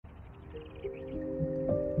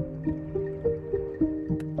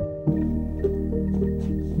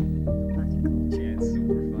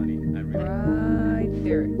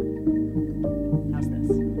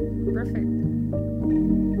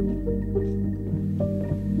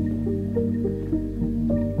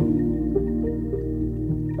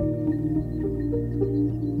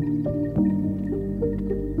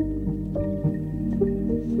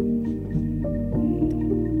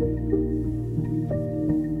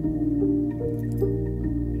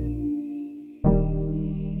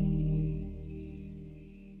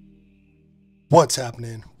What's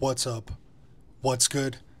happening? What's up? What's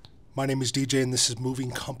good? My name is DJ and this is Moving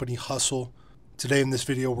Company Hustle. Today in this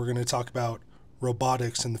video we're going to talk about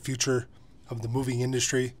robotics and the future of the moving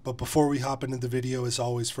industry. But before we hop into the video, as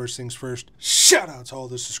always, first things first, shout out to all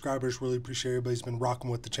the subscribers. Really appreciate everybody's been rocking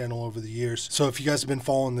with the channel over the years. So if you guys have been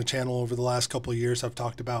following the channel over the last couple of years, I've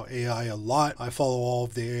talked about AI a lot. I follow all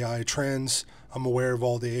of the AI trends. I'm aware of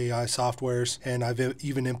all the AI softwares, and I've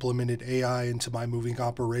even implemented AI into my moving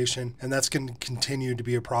operation. And that's going to continue to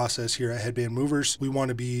be a process here at Headband Movers. We want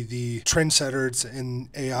to be the trendsetters in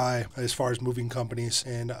AI as far as moving companies.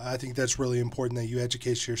 And I think that's really important that you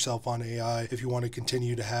educate yourself on AI if you want to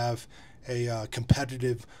continue to have a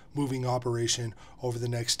competitive moving operation over the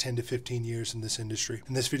next 10 to 15 years in this industry.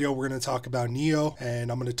 In this video, we're going to talk about Neo,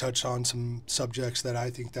 and I'm going to touch on some subjects that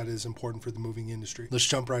I think that is important for the moving industry. Let's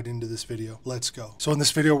jump right into this video. Let's go. So in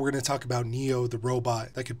this video, we're going to talk about Neo, the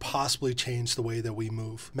robot that could possibly change the way that we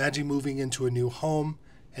move. Imagine moving into a new home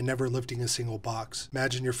and never lifting a single box.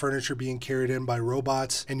 Imagine your furniture being carried in by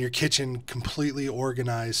robots and your kitchen completely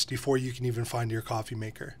organized before you can even find your coffee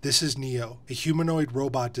maker. This is Neo, a humanoid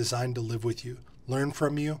robot designed to live with you, learn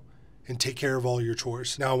from you, and take care of all your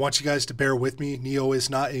chores. Now, I want you guys to bear with me. Neo is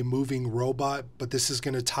not a moving robot, but this is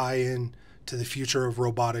going to tie in to the future of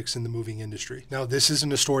robotics in the moving industry. Now, this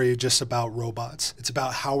isn't a story just about robots. It's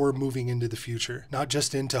about how we're moving into the future, not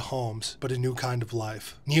just into homes, but a new kind of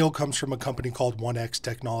life. Neo comes from a company called 1X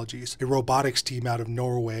Technologies, a robotics team out of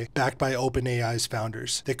Norway, backed by OpenAI's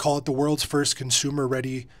founders. They call it the world's first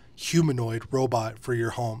consumer-ready humanoid robot for your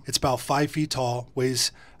home. It's about 5 feet tall,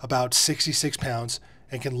 weighs about 66 pounds,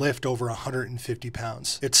 and can lift over 150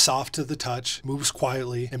 pounds. It's soft to the touch, moves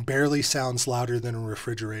quietly, and barely sounds louder than a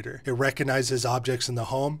refrigerator. It recognizes objects in the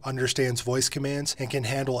home, understands voice commands, and can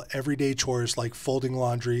handle everyday chores like folding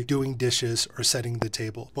laundry, doing dishes, or setting the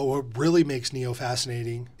table. But what really makes Neo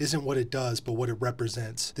fascinating isn't what it does, but what it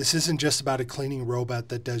represents. This isn't just about a cleaning robot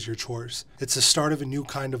that does your chores. It's the start of a new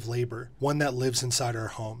kind of labor, one that lives inside our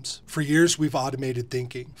homes. For years, we've automated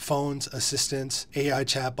thinking. Phones, assistants, AI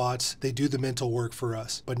chatbots, they do the mental work for us.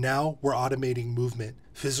 But now we're automating movement,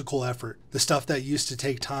 physical effort, the stuff that used to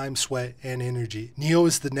take time, sweat, and energy. Neo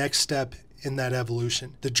is the next step in that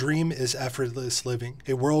evolution. The dream is effortless living,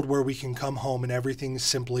 a world where we can come home and everything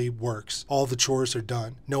simply works. All the chores are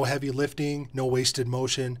done. No heavy lifting, no wasted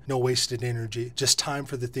motion, no wasted energy, just time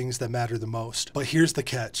for the things that matter the most. But here's the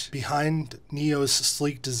catch. Behind Neo's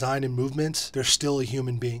sleek design and movements, there's still a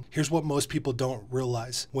human being. Here's what most people don't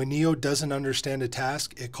realize. When Neo doesn't understand a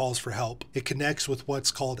task, it calls for help. It connects with what's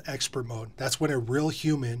called expert mode. That's when a real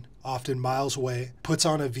human, often miles away, puts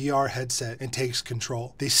on a VR headset and takes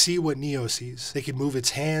control. They see what Neo sees. They can move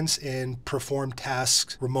its hands and perform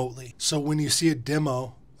tasks remotely. So when you see a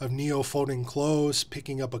demo of Neo folding clothes,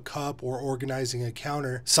 picking up a cup, or organizing a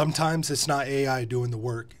counter, sometimes it's not AI doing the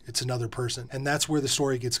work, it's another person. And that's where the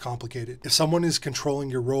story gets complicated. If someone is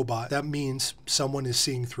controlling your robot, that means someone is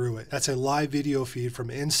seeing through it. That's a live video feed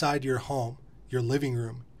from inside your home, your living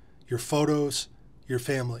room, your photos, your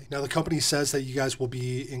family. Now, the company says that you guys will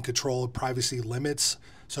be in control of privacy limits,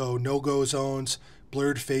 so no-go zones,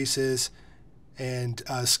 blurred faces, and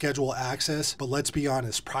schedule access. But let's be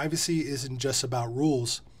honest, privacy isn't just about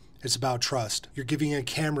rules, it's about trust. You're giving a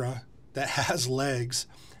camera that has legs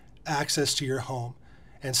access to your home,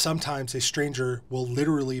 and sometimes a stranger will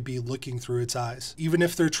literally be looking through its eyes. Even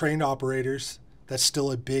if they're trained operators, that's still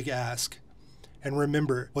a big ask. And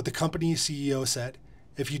remember what the company CEO said: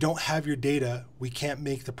 if you don't have your data, we can't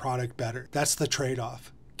make the product better. That's the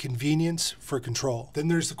trade-off. Convenience for control. Then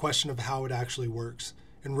there's the question of how it actually works.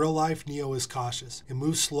 In real life, Neo is cautious. It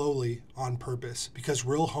moves slowly on purpose because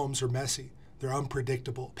real homes are messy. They're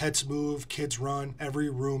unpredictable. Pets move, kids run, every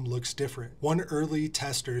room looks different. One early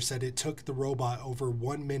tester said it took the robot over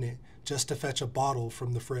 1 minute just to fetch a bottle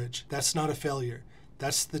from the fridge. That's not a failure.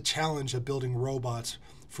 That's the challenge of building robots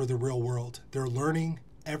for the real world. They're learning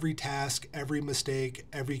every task, every mistake,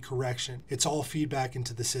 every correction. It's all feedback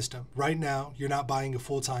into the system. Right now, you're not buying a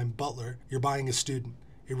full-time butler, you're buying a student,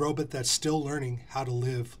 a robot that's still learning how to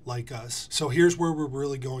live like us. So here's where we're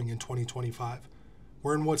really going in 2025.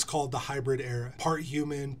 We're in what's called the hybrid era. Part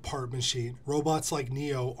human, part machine. Robots like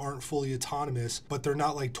Neo aren't fully autonomous, but they're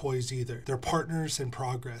not like toys either. They're partners in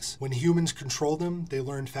progress. When humans control them, they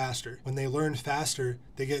learn faster. When they learn faster,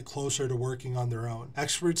 they get closer to working on their own.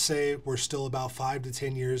 Experts say we're still about 5 to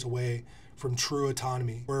 10 years away from true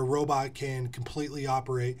autonomy, where a robot can completely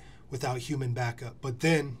operate without human backup. But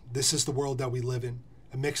then, this is the world that we live in.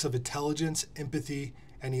 A mix of intelligence, empathy,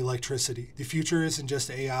 and electricity. The future isn't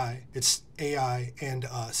just AI, it's AI and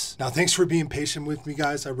us. Now, thanks for being patient with me,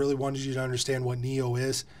 guys. I really wanted you to understand what Neo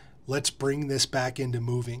is. Let's bring this back into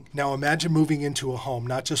moving. Now imagine moving into a home,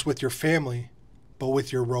 not just with your family, but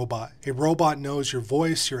with your robot. A robot knows your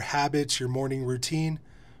voice, your habits, your morning routine.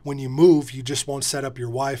 When you move, you just won't set up your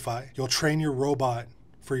Wi-Fi. You'll train your robot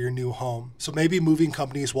for your new home. So maybe moving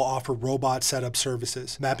companies will offer robot setup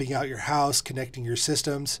services, mapping out your house, connecting your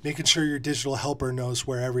systems, making sure your digital helper knows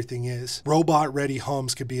where everything is. Robot-ready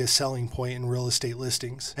homes could be a selling point in real estate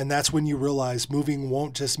listings. And that's when you realize moving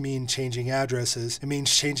won't just mean changing addresses, it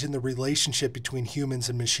means changing the relationship between humans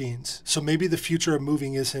and machines. So maybe the future of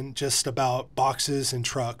moving isn't just about boxes and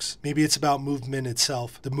trucks. Maybe it's about movement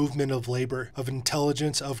itself, the movement of labor, of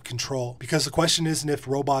intelligence, of control. Because the question isn't if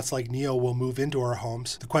robots like Neo will move into our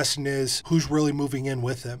homes. The question is, who's really moving in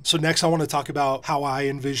with them? So next I want to talk about how I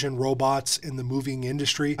envision robots in the moving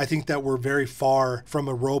industry. I think that we're very far from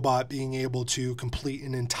a robot being able to complete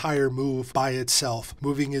an entire move by itself.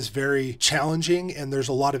 Moving is very challenging and there's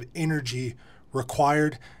a lot of energy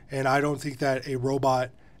required, and I don't think that a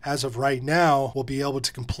robot as of right now will be able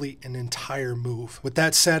to complete an entire move. With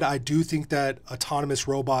that said, I do think that autonomous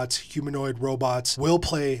robots, humanoid robots, will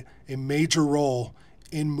play a major role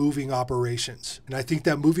in moving operations. And I think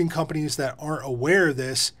that moving companies that aren't aware of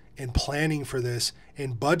this and planning for this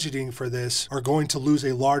and budgeting for this are going to lose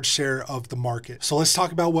a large share of the market. So let's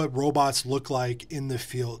talk about what robots look like in the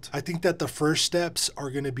field. I think that the first steps are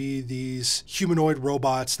going to be these humanoid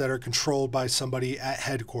robots that are controlled by somebody at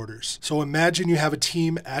headquarters. So imagine you have a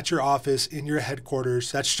team at your office in your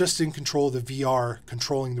headquarters that's just in control of the VR,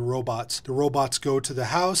 controlling the robots. The robots go to the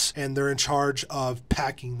house and they're in charge of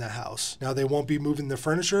packing the house. Now they won't be moving the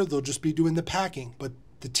furniture, they'll just be doing the packing. But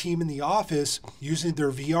the team in the office, using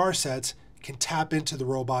their VR sets, can tap into the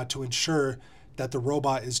robot to ensure that the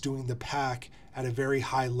robot is doing the pack at a very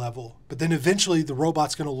high level. But then eventually the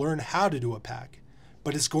robot's going to learn how to do a pack,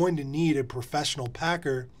 but it's going to need a professional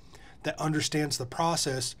packer that understands the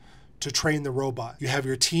process to train the robot. You have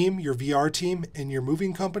your team, your VR team in your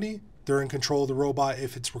moving company. They're in control of the robot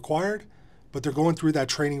if it's required, but they're going through that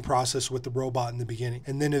training process with the robot in the beginning.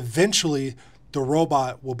 And then eventually the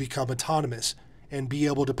robot will become autonomous and be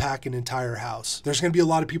able to pack an entire house. There's going to be a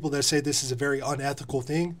lot of people that say this is a very unethical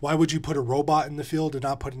thing. Why would you put a robot in the field and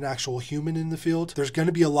not put an actual human in the field? There's going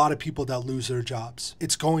to be a lot of people that lose their jobs.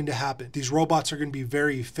 It's going to happen. These robots are going to be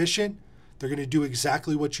very efficient. They're going to do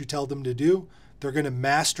exactly what you tell them to do. They're going to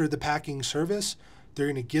master the packing service. They're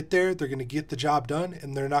going to get there, they're going to get the job done,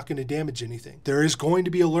 and they're not going to damage anything. There is going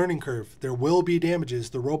to be a learning curve. There will be damages.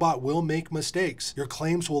 The robot will make mistakes. Your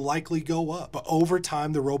claims will likely go up. But over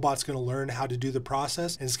time, the robot's going to learn how to do the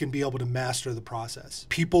process, and it's going to be able to master the process.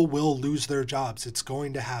 People will lose their jobs. It's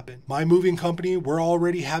going to happen. My moving company, we're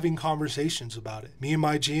already having conversations about it. Me and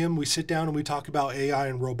my GM, we sit down and we talk about AI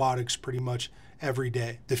and robotics pretty much every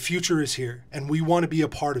day. The future is here, and we want to be a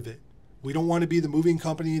part of it. We don't want to be the moving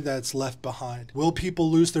company that's left behind. Will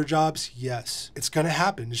people lose their jobs? Yes. It's going to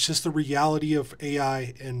happen. It's just the reality of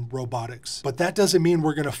AI and robotics. But that doesn't mean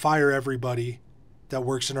we're going to fire everybody that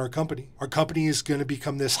works in our company. Our company is going to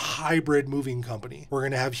become this hybrid moving company. We're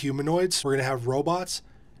going to have humanoids, we're going to have robots,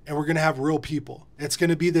 and we're going to have real people. It's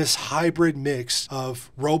going to be this hybrid mix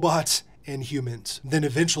of robots and humans. Then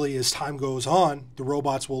eventually, as time goes on, the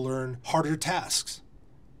robots will learn harder tasks.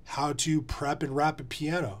 How to prep and wrap a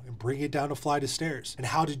piano and bring it down a flight of stairs, and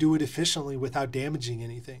how to do it efficiently without damaging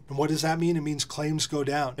anything. And what does that mean? It means claims go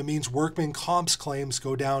down. It means workman comp's claims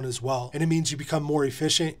go down as well. And it means you become more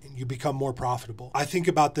efficient and you become more profitable. I think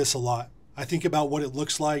about this a lot. I think about what it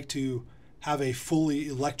looks like to have a fully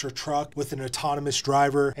electric truck with an autonomous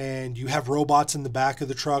driver, and you have robots in the back of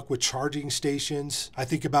the truck with charging stations. I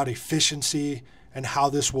think about efficiency and how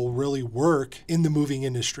this will really work in the moving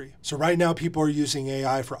industry. So right now, people are using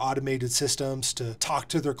AI for automated systems to talk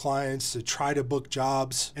to their clients, to try to book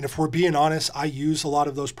jobs. And if we're being honest, I use a lot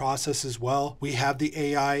of those processes as well. We have the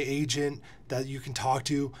AI agent that you can talk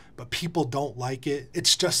to, but people don't like it.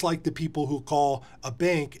 It's just like the people who call a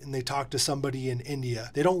bank and they talk to somebody in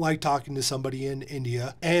India. They don't like talking to somebody in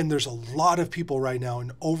India. And there's a lot of people right now,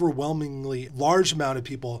 an overwhelmingly large amount of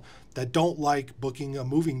people that don't like booking a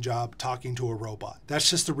moving job talking to a robot. That's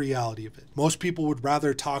just the reality of it. Most people would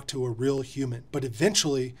rather talk to a real human, but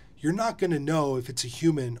eventually you're not going to know if it's a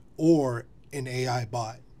human or an AI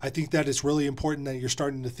bot. I think that it's really important that you're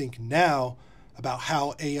starting to think now about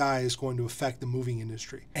how AI is going to affect the moving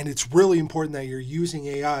industry. And it's really important that you're using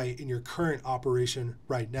AI in your current operation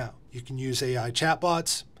right now. You can use AI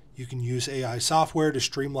chatbots, you can use AI software to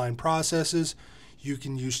streamline processes, You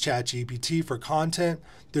can use ChatGPT for content.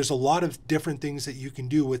 There's a lot of different things that you can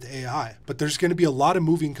do with AI. But there's going to be a lot of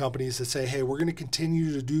moving companies that say, hey, we're going to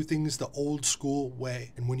continue to do things the old school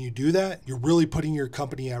way. And when you do that, you're really putting your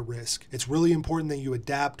company at risk. It's really important that you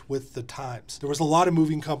adapt with the times. There was a lot of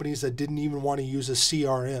moving companies that didn't even want to use a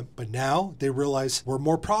CRM, but now they realize we're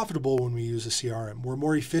more profitable when we use a CRM. We're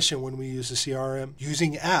more efficient when we use a CRM.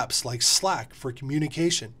 Using apps like Slack for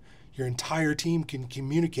communication. Your entire team can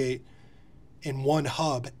communicate in one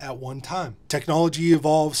hub at one time. Technology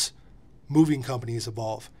evolves, moving companies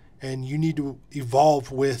evolve, and you need to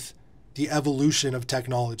evolve with the evolution of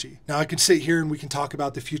technology. Now I can sit here and we can talk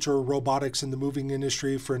about the future of robotics in the moving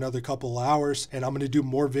industry for another couple of hours, and I'm going to do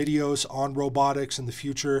more videos on robotics and the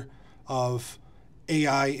future of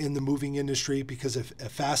AI in the moving industry because it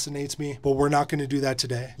fascinates me, but we're not going to do that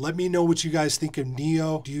today. Let me know what you guys think of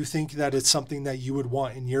Neo. Do you think that it's something that you would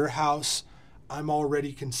want in your house? I'm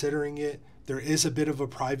already considering it. There is a bit of a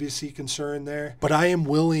privacy concern there, but I am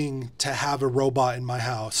willing to have a robot in my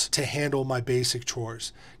house to handle my basic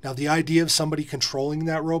chores. Now, the idea of somebody controlling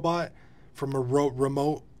that robot from a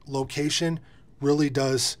remote location really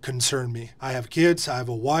does concern me. I have kids, I have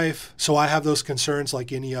a wife, so I have those concerns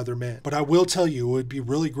like any other man. But I will tell you, it would be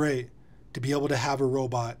really great to be able to have a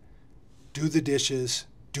robot do the dishes,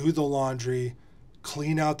 do the laundry,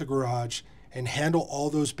 clean out the garage, and handle all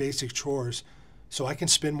those basic chores so I can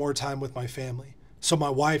spend more time with my family. So my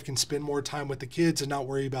wife can spend more time with the kids and not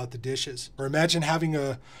worry about the dishes. Or imagine having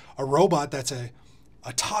a robot that's a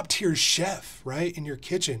top tier chef, right, in your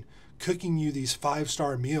kitchen, cooking you these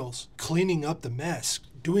 5-star meals, cleaning up the mess,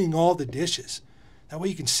 doing all the dishes. That way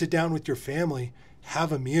you can sit down with your family,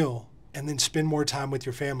 have a meal, and then spend more time with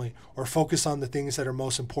your family or focus on the things that are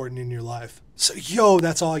most important in your life. So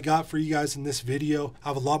that's all I got for you guys in this video. I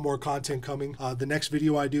have a lot more content coming. The next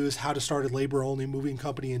video I do is how to start a labor-only moving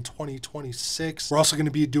company in 2026. We're also going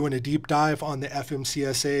to be doing a deep dive on the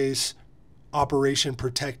FMCSA's Operation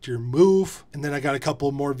Protect Your Move. And then I got a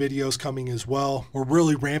couple more videos coming as well. We're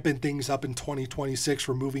really ramping things up in 2026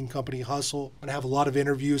 for Moving Company Hustle. I'm gonna have a lot of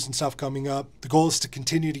interviews and stuff coming up. The goal is to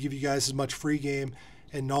continue to give you guys as much free game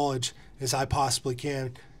and knowledge as I possibly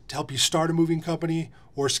can to help you start a moving company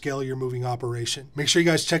or scale your moving operation. Make sure you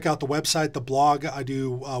guys check out the website, the blog. I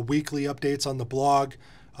do weekly updates on the blog,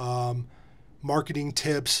 marketing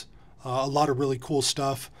tips, a lot of really cool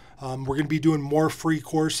stuff. We're going to be doing more free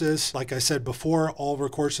courses. Like I said before, all of our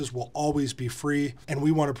courses will always be free, and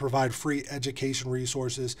we want to provide free education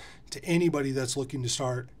resources to anybody that's looking to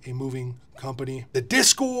start a moving company. The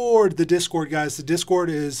Discord, guys, the Discord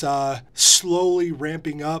is slowly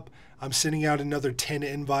ramping up. I'm sending out another 10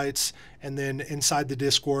 invites, and then inside the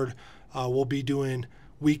Discord, we'll be doing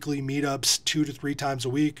weekly meetups 2 to 3 times a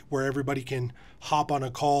week where everybody can hop on a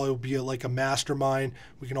call. It'll be like a mastermind.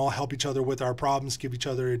 We can all help each other with our problems, give each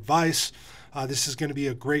other advice. This is going to be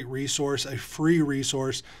a great resource, a free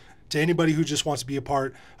resource to anybody who just wants to be a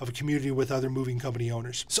part of a community with other moving company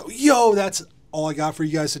owners. So that's all I got for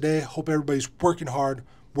you guys today. Hope everybody's working hard,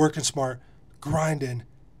 working smart, grinding,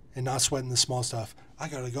 and not sweating the small stuff. I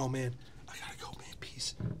gotta go, man.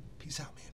 Peace out, man.